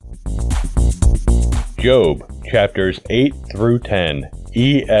Job, chapters 8 through 10,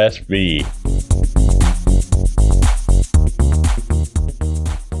 ESV.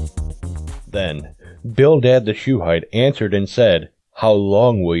 Then Bildad the Shuhite answered and said, How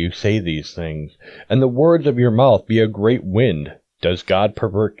long will you say these things, and the words of your mouth be a great wind? Does God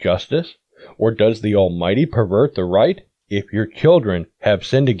pervert justice? Or does the Almighty pervert the right? If your children have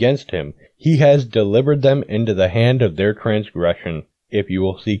sinned against him, he has delivered them into the hand of their transgression. If you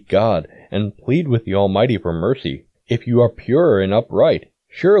will seek God, and plead with the Almighty for mercy, if you are pure and upright,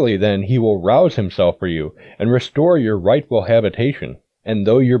 surely then he will rouse himself for you, and restore your rightful habitation. And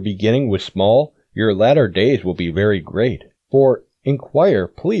though your beginning was small, your latter days will be very great. For inquire,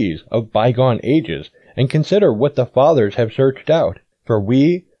 please, of bygone ages, and consider what the fathers have searched out. For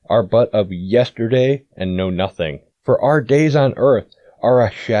we are but of yesterday, and know nothing. For our days on earth are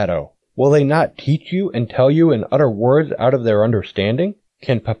a shadow. Will they not teach you and tell you and utter words out of their understanding?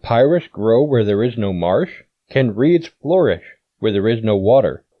 Can papyrus grow where there is no marsh? Can reeds flourish where there is no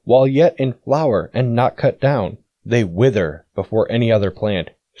water? While yet in flower and not cut down, they wither before any other plant.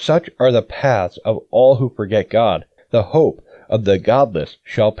 Such are the paths of all who forget God. The hope of the godless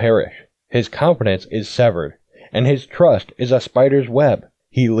shall perish. His confidence is severed, and his trust is a spider's web.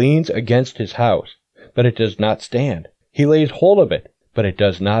 He leans against his house, but it does not stand. He lays hold of it, but it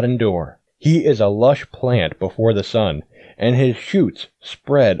does not endure. He is a lush plant before the sun, and his shoots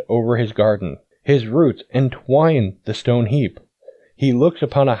spread over his garden. His roots entwine the stone heap. He looks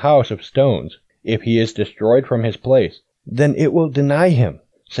upon a house of stones. If he is destroyed from his place, then it will deny him,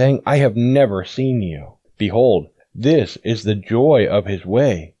 saying, I have never seen you. Behold, this is the joy of his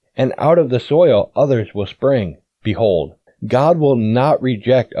way, and out of the soil others will spring. Behold, God will not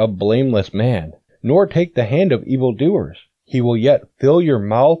reject a blameless man, nor take the hand of evildoers. He will yet fill your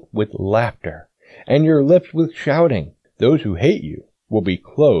mouth with laughter, and your lips with shouting. Those who hate you will be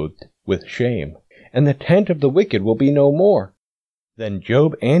clothed with shame, and the tent of the wicked will be no more. Then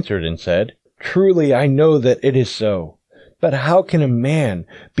Job answered and said, Truly I know that it is so. But how can a man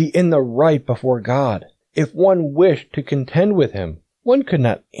be in the right before God? If one wished to contend with him, one could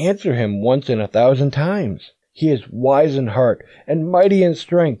not answer him once in 1,000 times. He is wise in heart and mighty in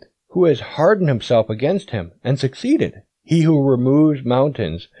strength. Who has hardened himself against him and succeeded? He who removes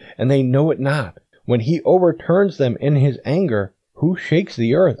mountains, and they know it not. When he overturns them in his anger, who shakes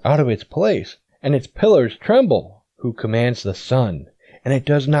the earth out of its place, and its pillars tremble? Who commands the sun, and it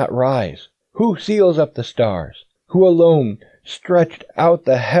does not rise? Who seals up the stars? Who alone stretched out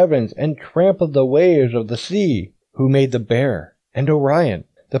the heavens and trampled the waves of the sea? Who made the Bear, and Orion,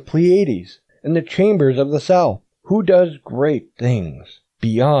 the Pleiades, and the chambers of the south? Who does great things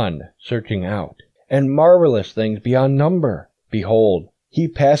beyond searching out, and marvelous things beyond number? Behold, he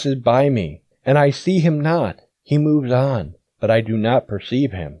passes by me, and I see him not. He moves on, but I do not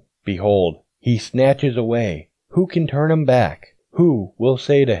perceive him. Behold, he snatches away. Who can turn him back? Who will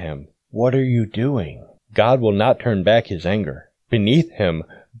say to him, What are you doing? God will not turn back his anger. Beneath him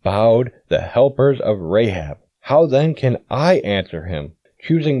bowed the helpers of Rahab. How then can I answer him,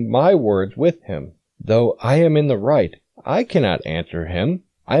 choosing my words with him? Though I am in the right, I cannot answer him.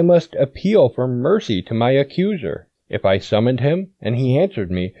 I must appeal for mercy to my accuser. If I summoned him, and he answered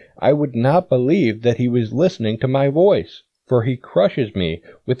me, I would not believe that he was listening to my voice. For he crushes me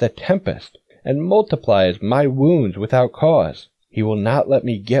with a tempest, and multiplies my wounds without cause. He will not let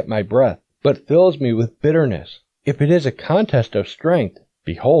me get my breath, but fills me with bitterness. If it is a contest of strength,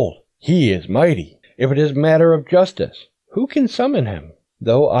 behold, he is mighty. If it is matter of justice, who can summon him?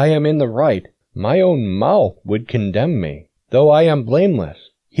 Though I am in the right, my own mouth would condemn me. Though I am blameless,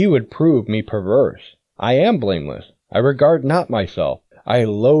 he would prove me perverse. I am blameless. I regard not myself. I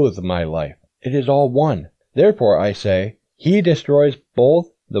loathe my life. It is all one. Therefore I say, he destroys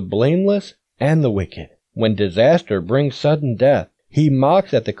both the blameless and the wicked. When disaster brings sudden death, he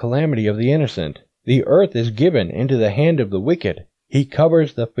mocks at the calamity of the innocent. The earth is given into the hand of the wicked. He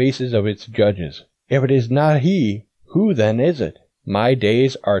covers the faces of its judges. If it is not he, who then is it? My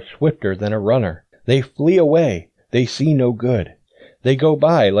days are swifter than a runner. They flee away. They see no good. They go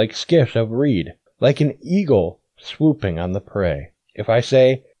by like skiffs of reed, like an eagle swooping on the prey. If I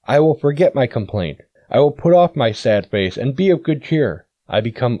say, I will forget my complaint, I will put off my sad face and be of good cheer, I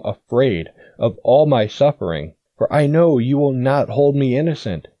become afraid of all my suffering, for I know you will not hold me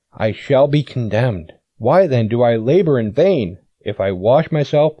innocent. I shall be condemned. Why then do I labor in vain? If I wash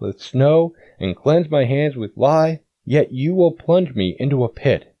myself with snow and cleanse my hands with lye, yet you will plunge me into a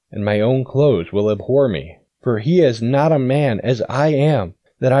pit, and my own clothes will abhor me. For he is not a man as I am,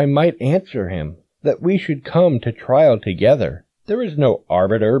 that I might answer him, that we should come to trial together. There is no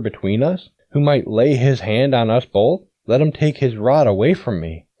arbiter between us, who might lay his hand on us both. Let him take his rod away from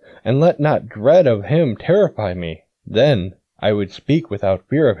me, and let not dread of him terrify me. Then I would speak without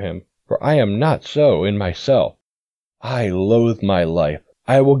fear of him, for I am not so in myself. I loathe my life.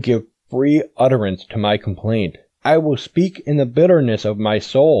 I will give free utterance to my complaint. I will speak in the bitterness of my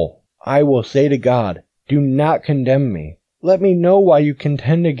soul. I will say to God, do not condemn me. Let me know why you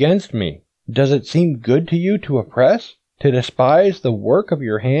contend against me. Does it seem good to you to oppress, to despise the work of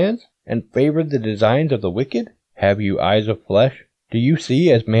your hands, and favor the designs of the wicked? Have you eyes of flesh? Do you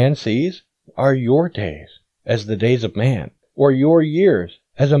see as man sees? Are your days as the days of man, or your years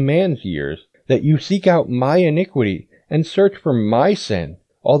as a man's years, that you seek out my iniquity and search for my sin,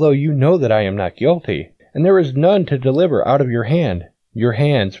 although you know that I am not guilty, and there is none to deliver out of your hand? Your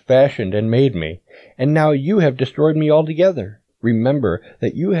hands fashioned and made me, and now you have destroyed me altogether. Remember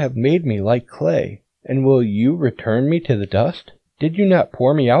that you have made me like clay, and will you return me to the dust? Did you not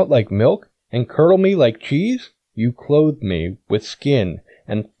pour me out like milk, and curdle me like cheese? You clothed me with skin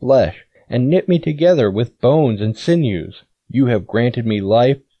and flesh, and knit me together with bones and sinews. You have granted me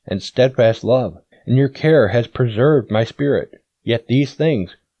life and steadfast love, and your care has preserved my spirit. Yet these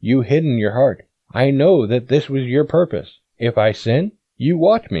things you hid in your heart. I know that this was your purpose. If I sin, you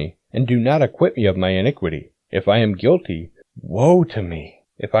watch me, and do not acquit me of my iniquity. If I am guilty, woe to me.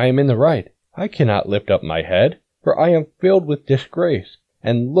 If I am in the right, I cannot lift up my head, for I am filled with disgrace,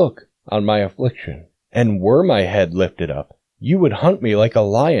 and look on my affliction. And were my head lifted up, you would hunt me like a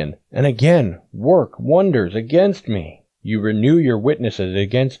lion, and again work wonders against me. You renew your witnesses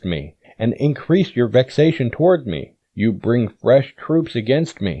against me, and increase your vexation toward me. You bring fresh troops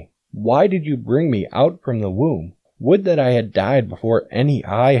against me. Why did you bring me out from the womb? Would that I had died before any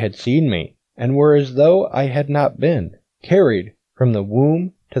eye had seen me, and were as though I had not been, carried from the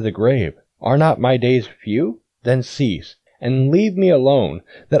womb to the grave. Are not my days few? Then cease, and leave me alone,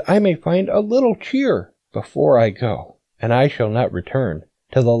 that I may find a little cheer before I go. And I shall not return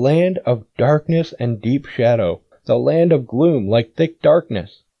to the land of darkness and deep shadow, the land of gloom like thick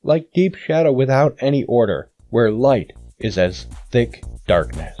darkness, like deep shadow without any order, where light is as thick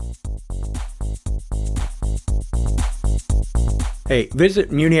darkness. Hey,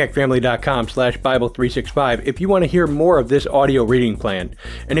 visit MuniacFamily.com/Bible365 if you want to hear more of this audio reading plan.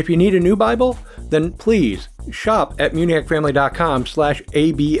 And if you need a new Bible, then please shop at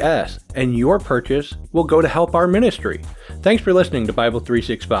MuniacFamily.com/ABS, and your purchase will go to help our ministry. Thanks for listening to Bible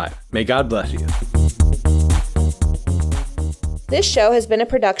 365. May God bless you. This show has been a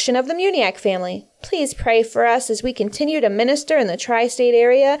production of the Muniac family. Please pray for us as we continue to minister in the tri-state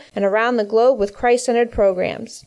area and around the globe with Christ-centered programs.